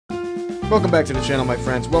Welcome back to the channel, my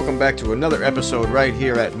friends. Welcome back to another episode right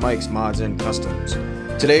here at Mike's Mods and Customs.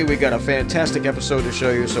 Today we got a fantastic episode to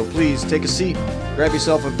show you, so please take a seat, grab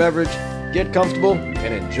yourself a beverage, get comfortable,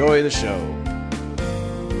 and enjoy the show.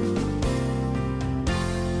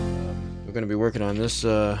 We're going to be working on this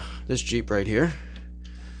this Jeep right here.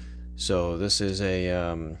 So this is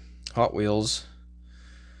a Hot Wheels.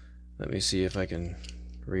 Let me see if I can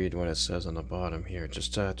read what it says on the bottom here.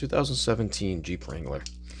 Just 2017 Jeep Wrangler.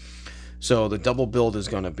 So the double build is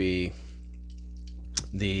going to be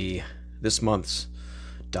this month's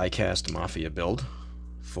Diecast Mafia build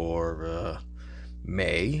for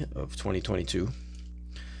May of 2022,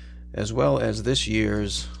 as well as this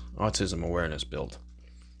year's Autism Awareness build.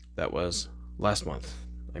 That was last month.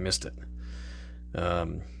 I missed it.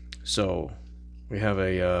 So we have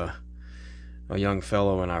a young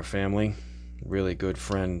fellow in our family, really good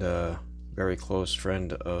friend, very close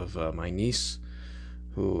friend of my niece,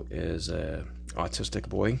 who is an autistic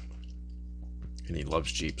boy, and he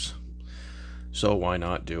loves Jeeps. So why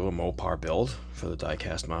not do a Mopar build for the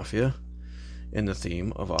Diecast Mafia in the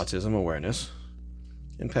theme of Autism Awareness,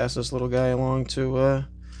 and pass this little guy along to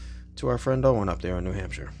our friend Owen up there in New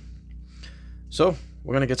Hampshire. So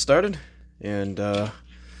we're gonna get started, and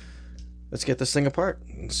let's get this thing apart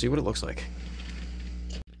and see what it looks like.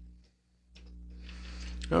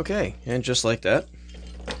 Okay, and just like that,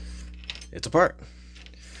 it's apart.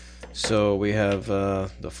 So we have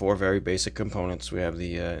the four very basic components. We have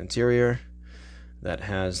the interior that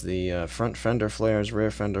has the front fender flares, rear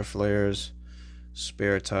fender flares,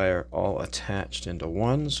 spare tire all attached into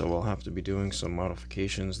one. So we'll have to be doing some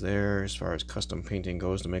modifications there as far as custom painting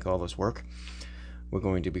goes to make all this work. We're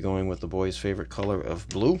going to be going with the boys' favorite color of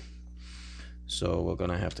blue. So we're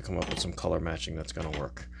going to have to come up with some color matching that's going to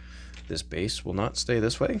work. This base will not stay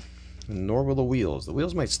this way, nor will the wheels. The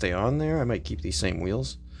wheels might stay on there. I might keep these same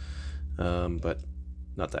wheels. But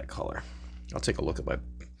not that color. I'll take a look at my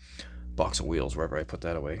box of wheels wherever I put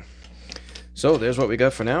that away. So there's what we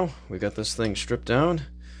got for now. We got this thing stripped down.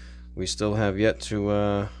 We still have yet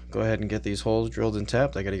to go ahead and get these holes drilled and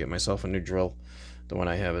tapped. I got to get myself a new drill. The one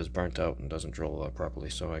I have is burnt out and doesn't drill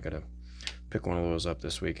properly, so I got to pick one of those up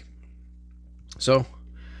this week. So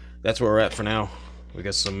that's where we're at for now. We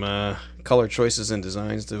got some color choices and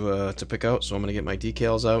designs to pick out, so I'm going to get my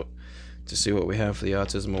decals out to see what we have for the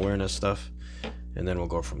Autism Awareness stuff, and then we'll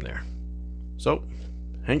go from there. So,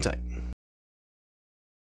 hang tight.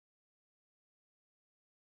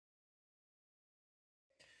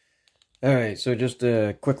 Alright, so just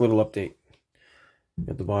a quick little update.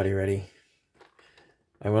 Get the body ready.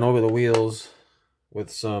 I went over the wheels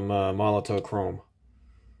with some Molotov chrome.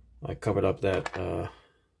 I covered up that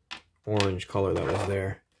orange color that was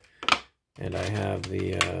there. And I have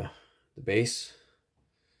the base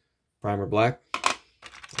primer black.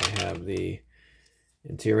 I have the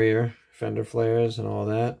interior fender flares and all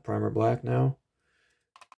that primer black now.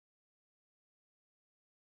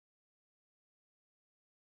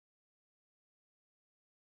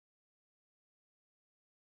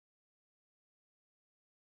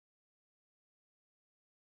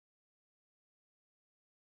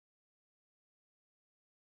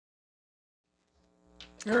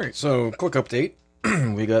 Alright, so quick update.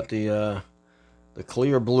 We got the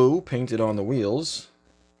clear blue painted on the wheels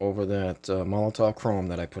over that Molotov chrome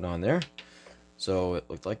that I put on there. So it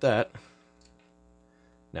looked like that.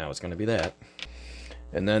 Now it's going to be that.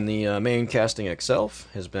 And then the main casting itself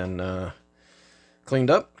has been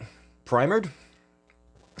cleaned up, primered,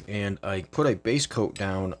 and I put a base coat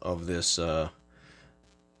down of this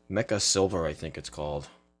Mecha Silver, I think it's called.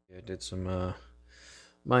 I did some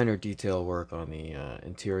minor detail work on the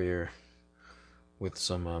interior with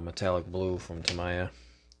some metallic blue from Tamiya.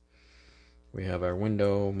 We have our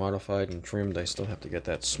window modified and trimmed. I still have to get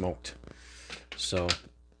that smoked. So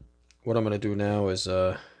what I'm going to do now is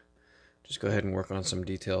just go ahead and work on some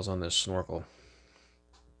details on this snorkel.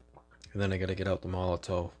 And then I got to get out the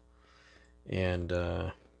Molotov and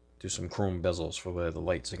do some chrome bezels for where the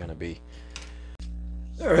lights are going to be.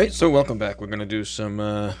 Alright, so welcome back. We're going to do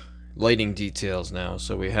some lighting details now.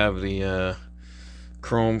 So we have the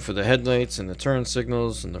chrome for the headlights and the turn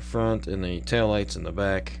signals in the front and the tail lights in the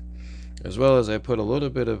back, as well as I put a little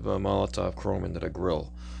bit of Molotov chrome into the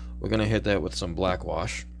grille. We're going to hit that with some black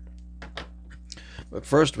wash, but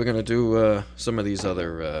first we're going to do some of these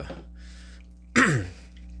other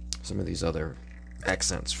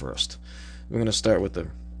accents first. We're going to start with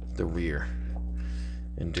the rear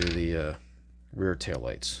and do the rear tail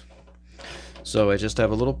lights. So I just have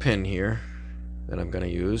a little pin here that I'm going to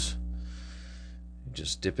use.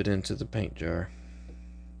 Just dip it into the paint jar.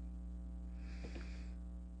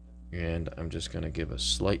 And I'm just going to give a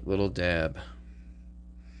slight little dab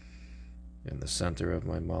in the center of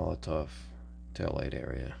my Molotov taillight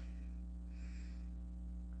area.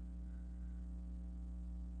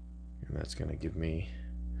 And that's going to give me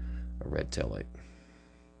a red taillight.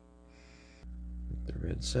 The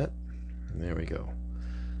red set, and there we go.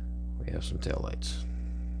 We have some taillights.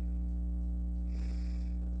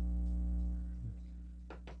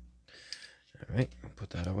 Alright, put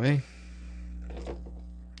that away.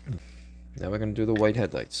 Now we're going to do the white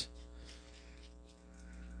headlights.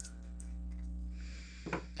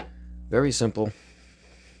 Very simple.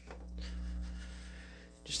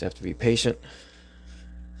 Just have to be patient.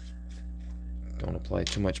 Don't apply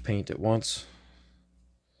too much paint at once.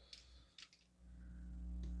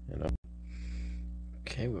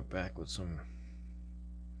 Okay, we're back with some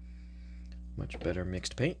much better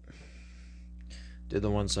mixed paint. Did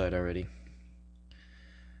the one side already.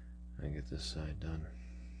 I get this side done.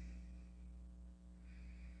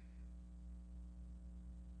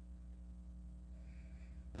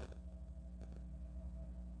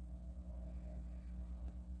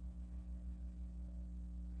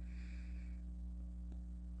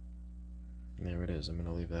 There it is. I'm going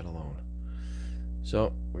to leave that alone.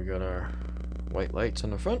 So we got our white lights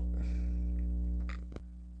on the front.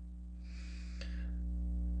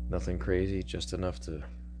 Nothing crazy, just enough to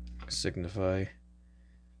signify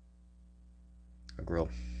a grill.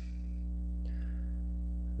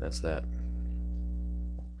 That's that.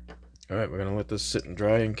 Alright, we're going to let this sit and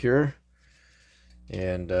dry and cure.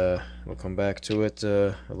 And we'll come back to it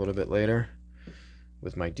a little bit later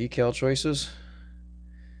with my decal choices.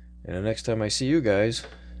 And the next time I see you guys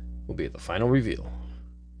will be at the final reveal.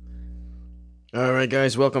 Alright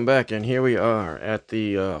guys, welcome back, and here we are at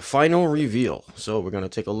the final reveal. So we're going to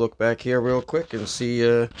take a look back here real quick and see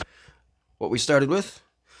what we started with.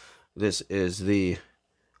 This is the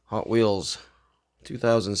Hot Wheels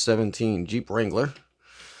 2017 Jeep Wrangler.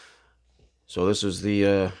 So this is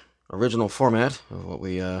the original format of what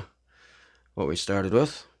we started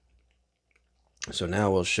with. So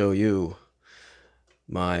now we'll show you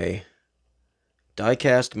my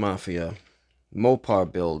Diecast Mafia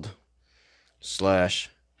Mopar build /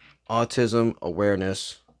 Autism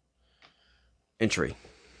Awareness entry.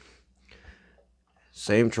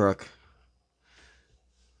 Same truck,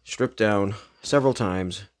 stripped down several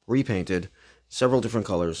times, repainted several different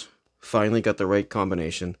colors, finally got the right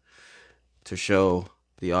combination to show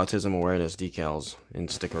the Autism Awareness decals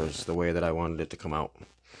and stickers the way that I wanted it to come out.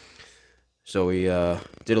 So we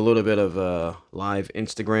did a little bit of live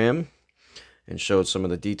Instagram and showed some of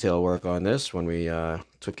the detail work on this when we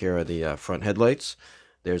took care of the front headlights.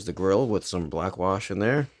 There's the grille with some black wash in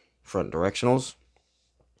there, front directionals.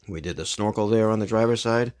 We did the snorkel there on the driver's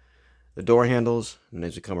side, the door handles, and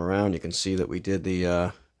as you come around you can see that we did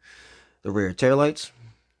the rear taillights.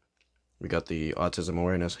 We got the Autism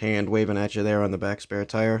Awareness hand waving at you there on the back spare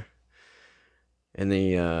tire. And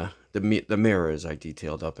the mirrors I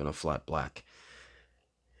detailed up in a flat black.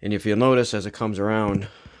 And if you'll notice, as it comes around,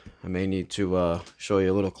 I may need to show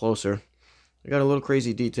you a little closer. I got a little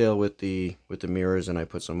crazy detail with the mirrors, and I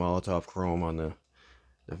put some Molotov chrome on the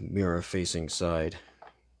mirror facing side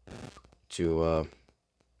to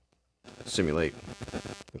simulate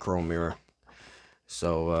the chrome mirror.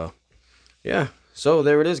 So yeah, so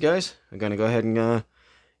there it is, guys. I'm gonna go ahead and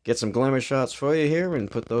get some glamour shots for you here and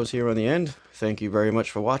put those here on the end. Thank you very much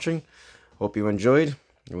for watching. Hope you enjoyed.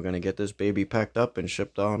 We're gonna get this baby packed up and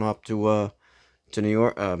shipped on up to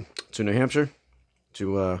New Hampshire,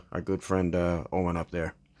 to our good friend Owen up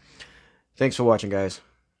there. Thanks for watching, guys.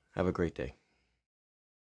 Have a great day.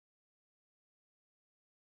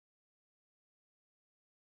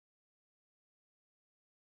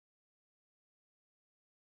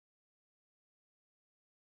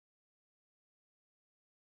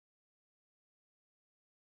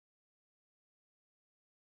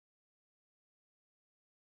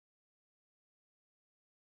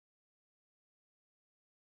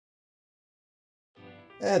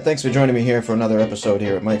 And thanks for joining me here for another episode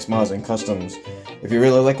here at Mike's Mods and Customs. If you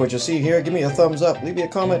really like what you see here, give me a thumbs up, leave me a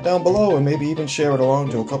comment down below, and maybe even share it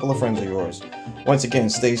along to a couple of friends of yours. Once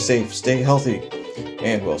again, stay safe, stay healthy,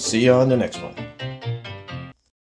 and we'll see you on the next one.